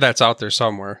 I'm sure that's out there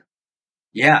somewhere.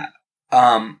 Yeah.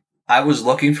 I was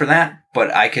looking for that,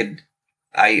 but I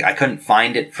couldn't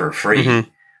find it for free.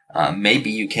 Mm-hmm.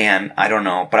 Maybe you can, I don't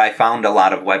know, but I found a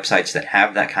lot of websites that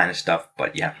have that kind of stuff,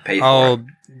 but you have to pay for it.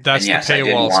 That's the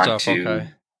paywall stuff. Okay.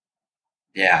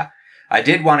 Yeah. I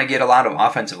did want to get a lot of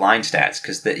offensive line stats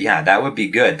because that would be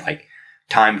good. Like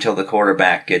time till the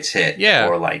quarterback gets hit. Yeah.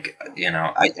 Or like,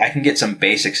 I can get some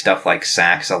basic stuff like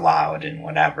sacks allowed and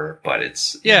whatever, but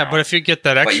it's... but if you get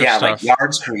that extra stuff... like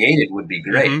yards created would be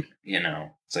great. Mm-hmm.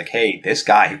 It's like, hey, this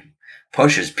guy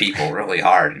pushes people really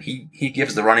hard and he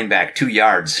gives the running back 2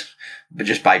 yards but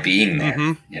just by being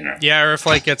there, Yeah, or if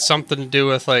like it's something to do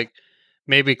with like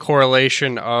maybe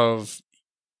correlation of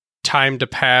time to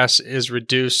pass is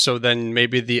reduced, so then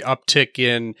maybe the uptick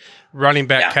in running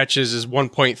back catches is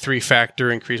 1.3 factor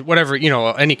increase, whatever,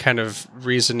 any kind of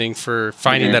reasoning for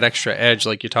finding that extra edge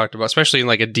like you talked about, especially in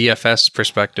like a DFS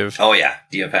perspective. Oh yeah,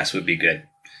 DFS would be good.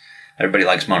 Everybody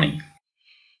likes money.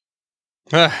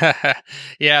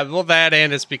 Yeah, well, that,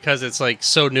 and it's because it's like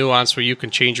so nuanced where you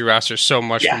can change your roster so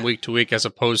much from week to week, as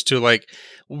opposed to like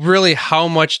really how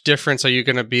much difference are you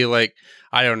going to be like,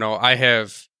 I don't know, I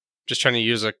have... just trying to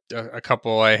use a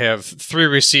couple. I have 3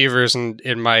 receivers and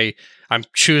I'm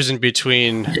choosing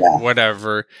between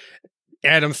whatever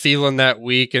Adam Thielen that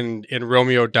week and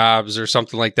Romeo Doubs or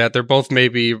something like that. They're both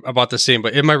maybe about the same,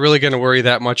 but am I really going to worry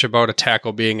that much about a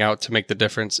tackle being out to make the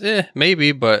difference?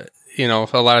 Maybe, but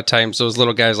a lot of times those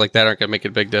little guys like that aren't going to make a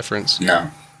big difference. No,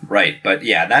 right. But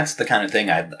yeah, that's the kind of thing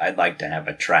I'd like to have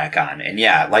a track on. And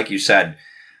yeah, like you said,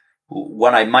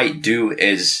 what I might do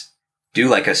is do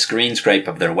like a screen scrape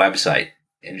of their website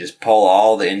and just pull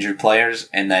all the injured players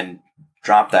and then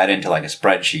drop that into like a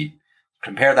spreadsheet.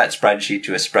 Compare that spreadsheet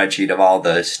to a spreadsheet of all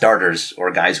the starters or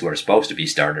guys who are supposed to be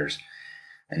starters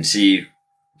and see,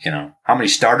 how many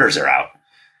starters are out.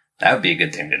 That would be a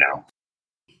good thing to know.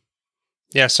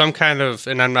 Yeah, some kind of,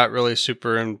 and I'm not really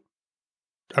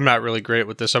great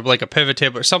with this. I'm like a pivot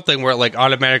table or something where it like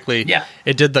automatically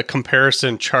it did the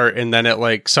comparison chart and then it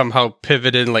like somehow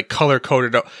pivoted and like color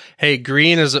coded. Hey,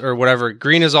 green is, or whatever.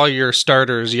 Green is all your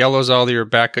starters. Yellow is all your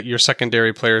your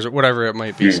secondary players or whatever it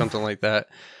might be, something like that.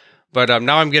 But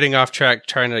now I'm getting off track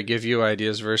trying to give you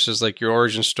ideas versus like your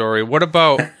origin story. What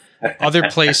about other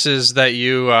places that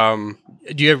you,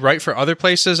 do you write for other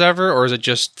places ever, or is it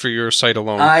just for your site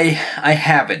alone? I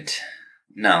haven't.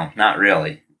 No, not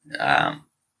really.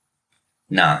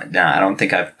 No, I don't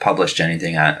think I've published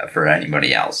anything for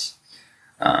anybody else.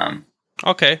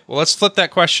 Okay, well, let's flip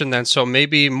that question then. So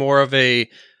maybe more of a,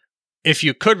 if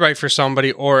you could write for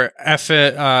somebody, or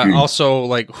also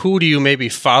like, who do you maybe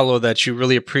follow that you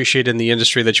really appreciate in the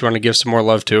industry that you want to give some more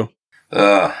love to?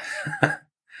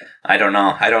 I don't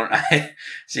know.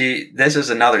 See, this is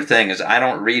another thing, is I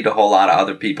don't read a whole lot of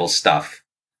other people's stuff,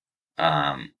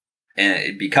 and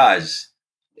because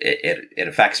it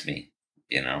affects me,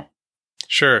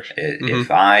 Sure.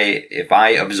 If I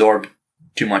absorb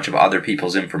too much of other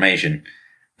people's information,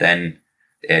 then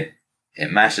it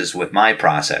messes with my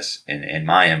process and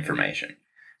my information.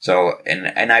 So,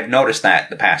 and I've noticed that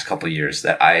the past couple of years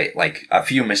that I, like, a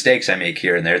few mistakes I make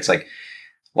here and there. It's like,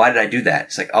 why did I do that?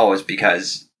 It's like, it's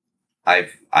because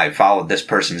I followed this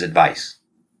person's advice.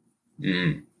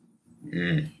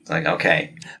 It's like,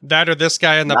 okay. That or this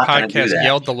guy on the Not gonna do podcast that.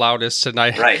 yelled the loudest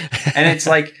tonight. Right. And it's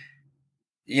like,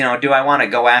 do I want to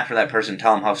go after that person and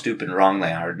tell them how stupid and wrong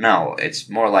they are? No, it's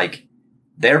more like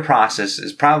their process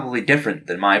is probably different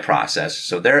than my process.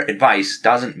 So their advice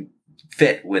doesn't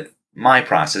fit with my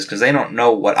process because they don't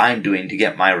know what I'm doing to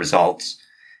get my results.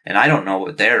 And I don't know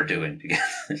what they're doing to get,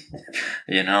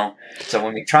 So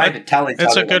when we try to tell each other,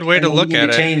 it's a good way to look at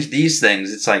it. Change these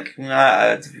things. It's like,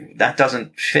 that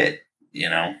doesn't fit,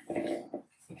 Yeah.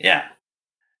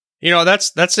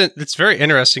 It's very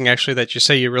interesting actually that you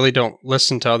say you really don't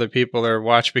listen to other people or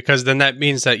watch, because then that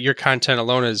means that your content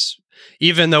alone is,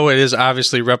 even though it is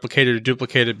obviously replicated or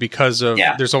duplicated because of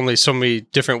there's only so many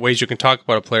different ways you can talk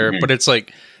about a player, but it's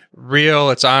like real,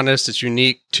 it's honest, it's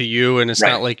unique to you, and it's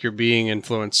not like you're being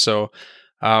influenced. So,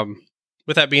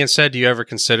 with that being said, do you ever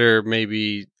consider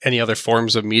maybe any other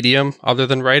forms of medium other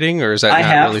than writing, or is that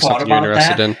not really something you're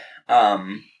interested in?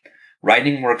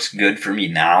 Writing works good for me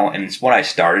now, and it's what I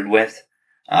started with.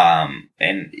 I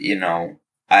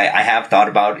have thought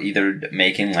about either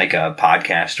making like a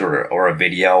podcast or a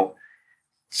video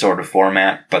sort of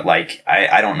format, but like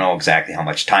I don't know exactly how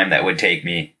much time that would take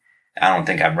me. I don't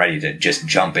think I'm ready to just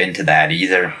jump into that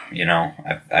either.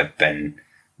 I've been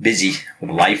busy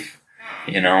with life,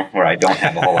 where I don't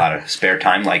have a whole lot of spare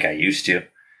time like I used to.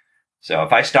 So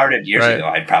if I started years ago,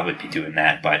 I'd probably be doing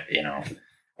that, but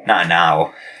not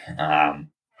now.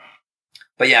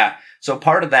 But yeah, so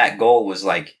part of that goal was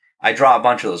like, I draw a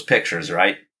bunch of those pictures,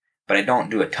 right? But I don't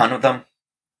do a ton of them.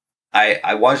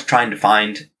 I was trying to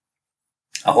find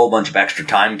a whole bunch of extra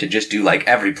time to just do like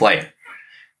every player.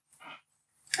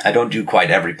 I don't do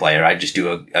quite every player. I just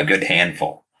do a good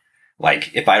handful.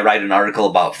 Like if I write an article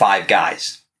about 5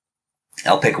 guys,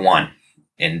 I'll pick one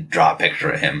and draw a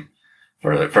picture of him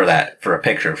for a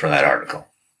picture for that article.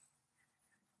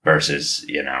 Versus,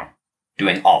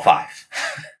 doing all 5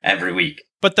 every week.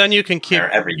 But then you can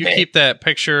keep that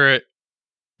picture.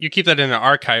 You keep that in an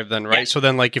archive then, right? Yeah. So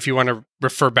then, like, if you want to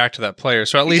refer back to that player,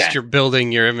 so at least you're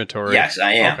building your inventory. Yes,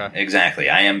 I am. Okay. Exactly.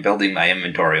 I am building my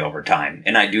inventory over time.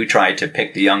 And I do try to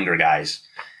pick the younger guys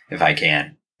if I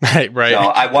can. Right. So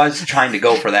I was trying to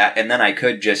go for that. And then I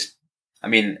could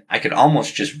I could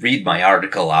almost just read my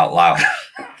article out loud.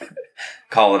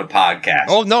 Call it a podcast.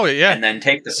 Oh, no, yeah. And then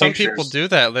take the Some pictures. Some people do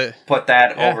that. Put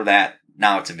that over that.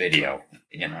 Now it's a video,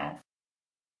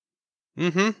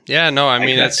 Mm-hmm. Yeah, no, I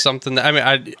mean, it's something that,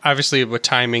 I obviously with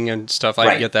timing and stuff,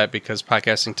 I get that because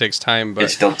podcasting takes time,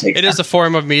 but it is a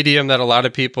form of medium that a lot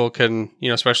of people can,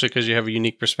 especially because you have a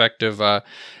unique perspective.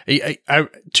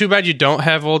 Too bad you don't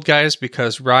have old guys,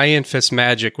 because Ryan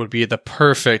Fitzmagic would be the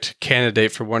perfect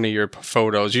candidate for one of your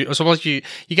photos. You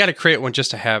got to create one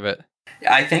just to have it.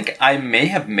 I think I may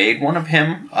have made one of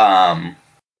him.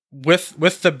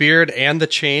 With the beard and the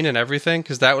chain and everything,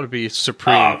 because that would be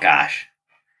supreme. Oh, gosh.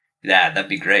 Yeah, that'd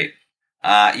be great.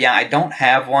 I don't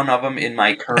have one of them in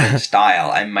my current style.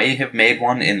 I may have made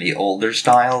one in the older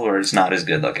style where it's not as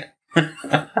good looking.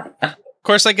 Of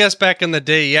course, I guess back in the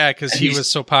day, because he was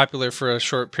so popular for a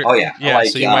short period. Oh, yeah. Yeah,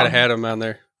 so you might have had him on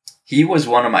there. He was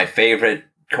one of my favorite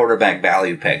quarterback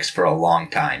value picks for a long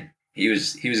time. He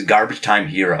was a garbage time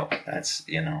hero. That's,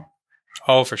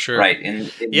 Oh, for sure. Right.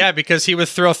 Because he would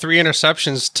throw 3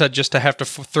 interceptions to have to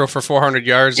throw for 400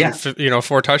 yards and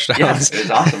 4 touchdowns. Yeah, it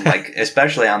was awesome. Like,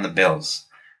 especially on the Bills.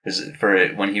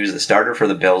 When he was the starter for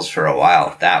the Bills for a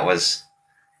while, that's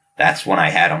when I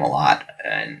had him a lot.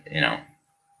 And,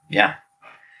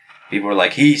 people were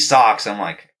like, he sucks. I'm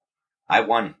like, I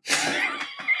won.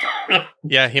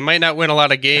 Yeah, he might not win a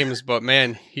lot of games, but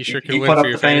man, he sure can win for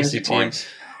your fantasy team.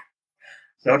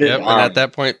 So did, and at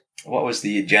that point, what was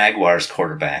the Jaguars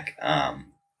quarterback?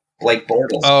 Blake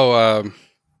Bortles. Oh,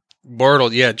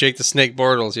 Bortles. Yeah, Jake the Snake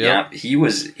Bortles. Yep. Yeah, he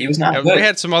was not good. We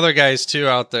had some other guys too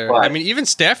out there. But, even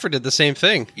Stafford did the same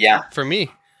thing. Yeah. For me,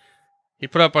 he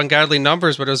put up ungodly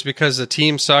numbers, but it was because the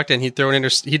team sucked, and he'd throw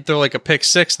like a pick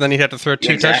 6, and then he'd have to throw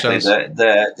 2 touchdowns.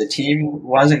 The team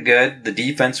wasn't good. The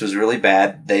defense was really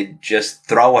bad. They'd just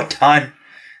throw a ton,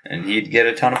 and he'd get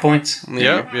a ton of points.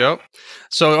 Yep.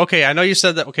 So, okay, I know you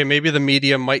said that, maybe the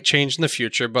medium might change in the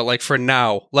future, but like for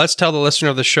now, let's tell the listener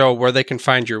of the show where they can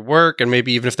find your work, and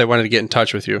maybe even if they wanted to get in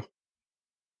touch with you.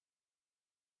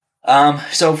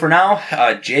 So for now,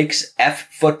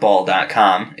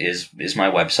 jakesffootball.com is my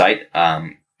website.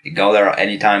 You go there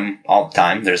anytime, all the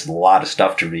time. There's a lot of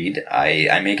stuff to read.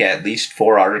 I make at least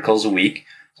 4 articles a week,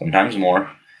 sometimes more.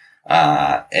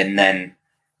 And then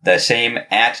the same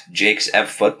at Jake's F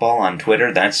Football on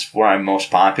Twitter. That's where I'm most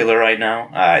popular right now.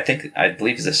 I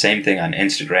believe it's the same thing on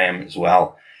Instagram as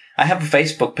well. I have a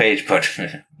Facebook page, but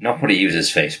nobody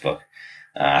uses Facebook.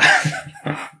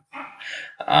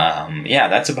 Yeah,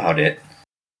 that's about it.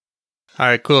 All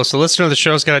right, cool. So listener of the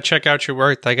show's got to check out your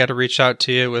work. I got to reach out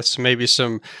to you with maybe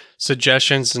some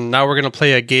suggestions. And now we're going to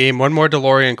play a game. One more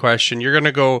DeLorean question. You're going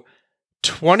to go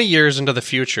 20 years into the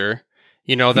future.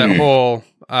 You know, that whole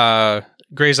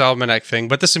Gray's Almanac thing.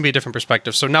 But this would be a different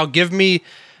perspective. So now give me,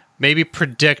 maybe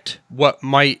predict what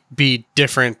might be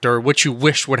different or what you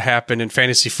wish would happen in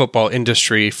fantasy football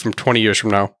industry from 20 years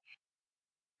from now.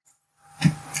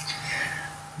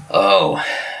 Oh.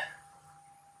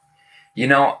 You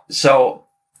know, so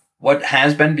what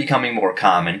has been becoming more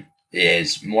common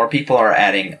is more people are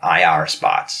adding IR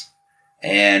spots.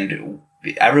 And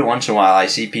every once in a while I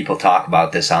see people talk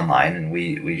about this online, and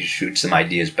we shoot some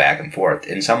ideas back and forth.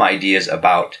 And some ideas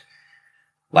about,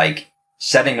 like,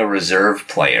 setting a reserve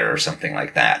player or something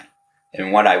like that.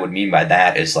 And what I would mean by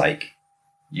that is, like,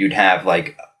 you'd have,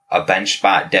 like, a bench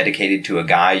spot dedicated to a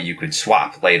guy you could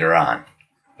swap later on,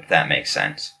 if that makes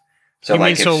sense. So, you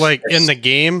mean, so like in the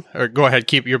game? Or go ahead,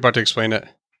 you're about to explain it.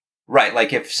 Right,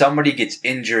 like if somebody gets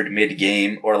injured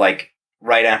mid-game or like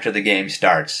right after the game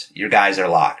starts, your guys are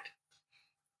locked.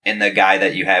 And the guy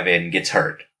that you have in gets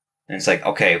hurt. And it's like,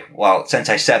 okay, well, since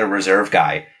I set a reserve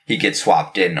guy, he gets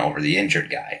swapped in over the injured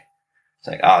guy. It's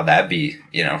like, oh, that'd be,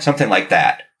 you know, something like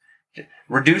that.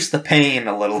 Reduce the pain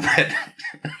a little bit.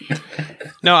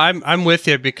 No, I'm with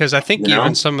you, because I think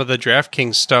even some of the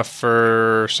DraftKings stuff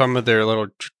for some of their little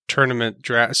tournament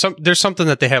draft, there's something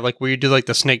that they have, like where you do like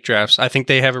the snake drafts. I think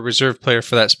they have a reserve player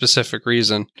for that specific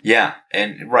reason. Yeah,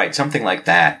 and right, something like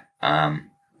that.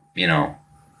 You know,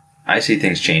 I see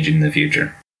things changing in the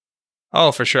future.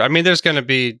 Oh, for sure. I mean, there's going to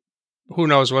be, who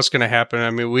knows what's going to happen. I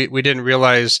mean, we didn't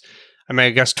realize. I mean,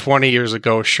 I guess 20 years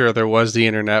ago, sure, there was the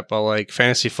internet, but like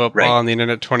fantasy football on the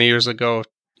internet 20 years ago,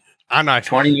 I'm not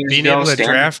 20 years being ago, able to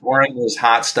draft. Boring was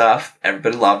hot stuff.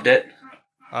 Everybody loved it.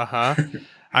 I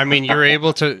mean, you're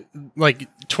able to, like,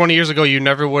 20 years ago, you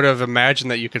never would have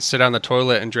imagined that you could sit on the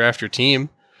toilet and draft your team.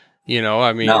 You know,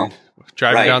 I mean,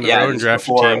 driving down the road and draft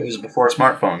your team. It was before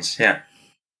smartphones, yeah.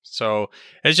 So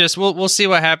it's just, we'll see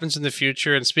what happens in the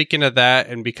future. And speaking of that,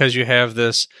 and because you have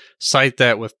this site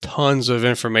that with tons of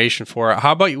information for it,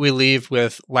 how about we leave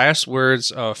with last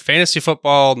words of fantasy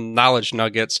football knowledge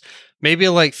nuggets, maybe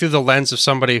like through the lens of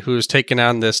somebody who's taken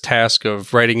on this task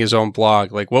of writing his own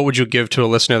blog. Like, what would you give to a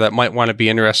listener that might want to be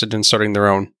interested in starting their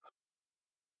own?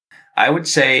 I would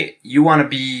say you want to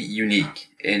be unique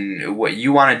in what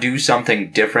you want to do,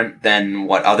 something different than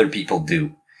what other people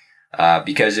do.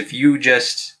 Because if you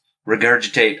just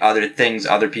regurgitate other things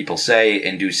other people say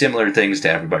and do similar things to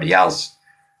everybody else,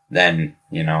 then,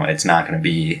 you know, it's not going to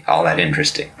be all that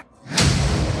interesting.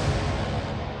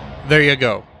 There you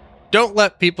go. Don't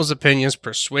let people's opinions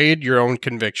persuade your own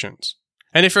convictions.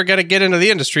 And if you're going to get into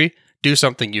the industry, do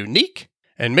something unique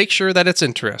and make sure that it's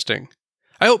interesting.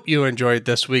 I hope you enjoyed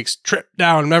this week's trip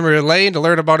down memory lane to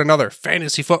learn about another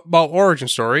fantasy football origin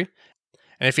story.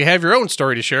 And if you have your own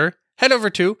story to share, head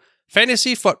over to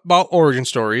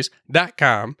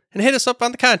fantasyfootballoriginstories.com and hit us up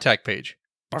on the contact page.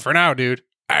 But for now, dude,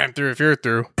 I'm through if you're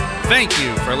through. Thank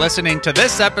you for listening to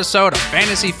this episode of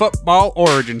Fantasy Football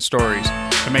Origin Stories.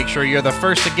 To make sure you're the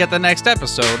first to get the next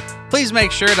episode, please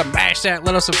make sure to mash that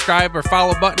little subscribe or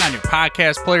follow button on your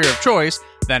podcast player of choice,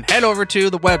 then head over to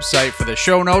the website for the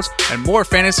show notes and more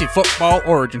fantasy football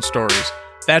origin stories.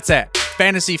 That's at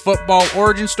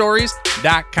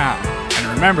fantasyfootballoriginstories.com. And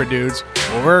remember, dudes,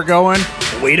 where we're going,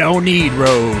 we don't need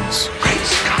roads.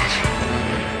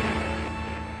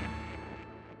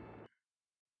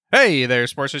 Hey there,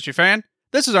 sports history fan.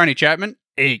 This is Arnie Chapman,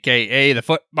 a.k.a. the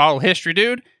Football History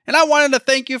Dude, and I wanted to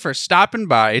thank you for stopping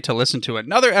by to listen to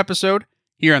another episode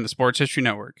here on the Sports History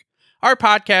Network. Our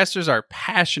podcasters are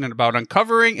passionate about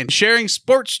uncovering and sharing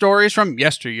sports stories from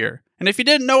yesteryear. And if you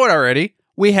didn't know it already,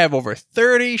 we have over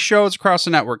 30 shows across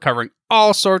the network covering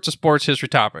all sorts of sports history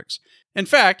topics. In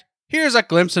fact, here's a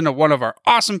glimpse into one of our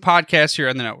awesome podcasts here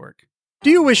on the network. Do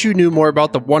you wish you knew more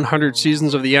about the 100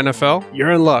 seasons of the NFL?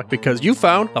 You're in luck, because you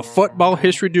found the Football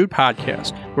History Dude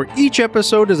podcast, where each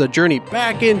episode is a journey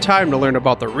back in time to learn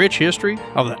about the rich history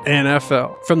of the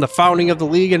NFL. From the founding of the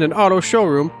league in an auto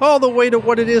showroom, all the way to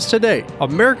what it is today,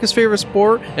 America's favorite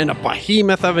sport and a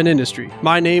behemoth of an industry.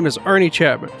 My name is Arnie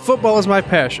Chapman. Football is my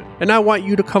passion, and I want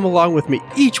you to come along with me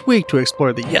each week to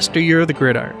explore the yesteryear of the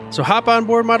gridiron. So hop on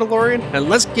board my DeLorean, and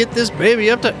let's get this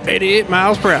baby up to 88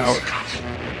 miles per hour.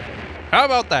 How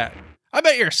about that? I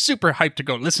bet you're super hyped to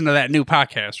go listen to that new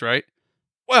podcast, right?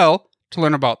 Well, to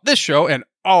learn about this show and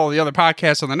all the other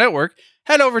podcasts on the network,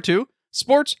 head over to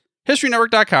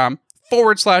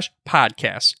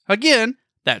sportshistorynetwork.com/podcasts. Again,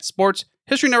 that's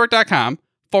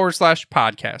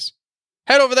sportshistorynetwork.com/podcasts.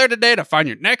 Head over there today to find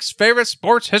your next favorite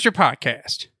sports history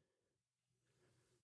podcast.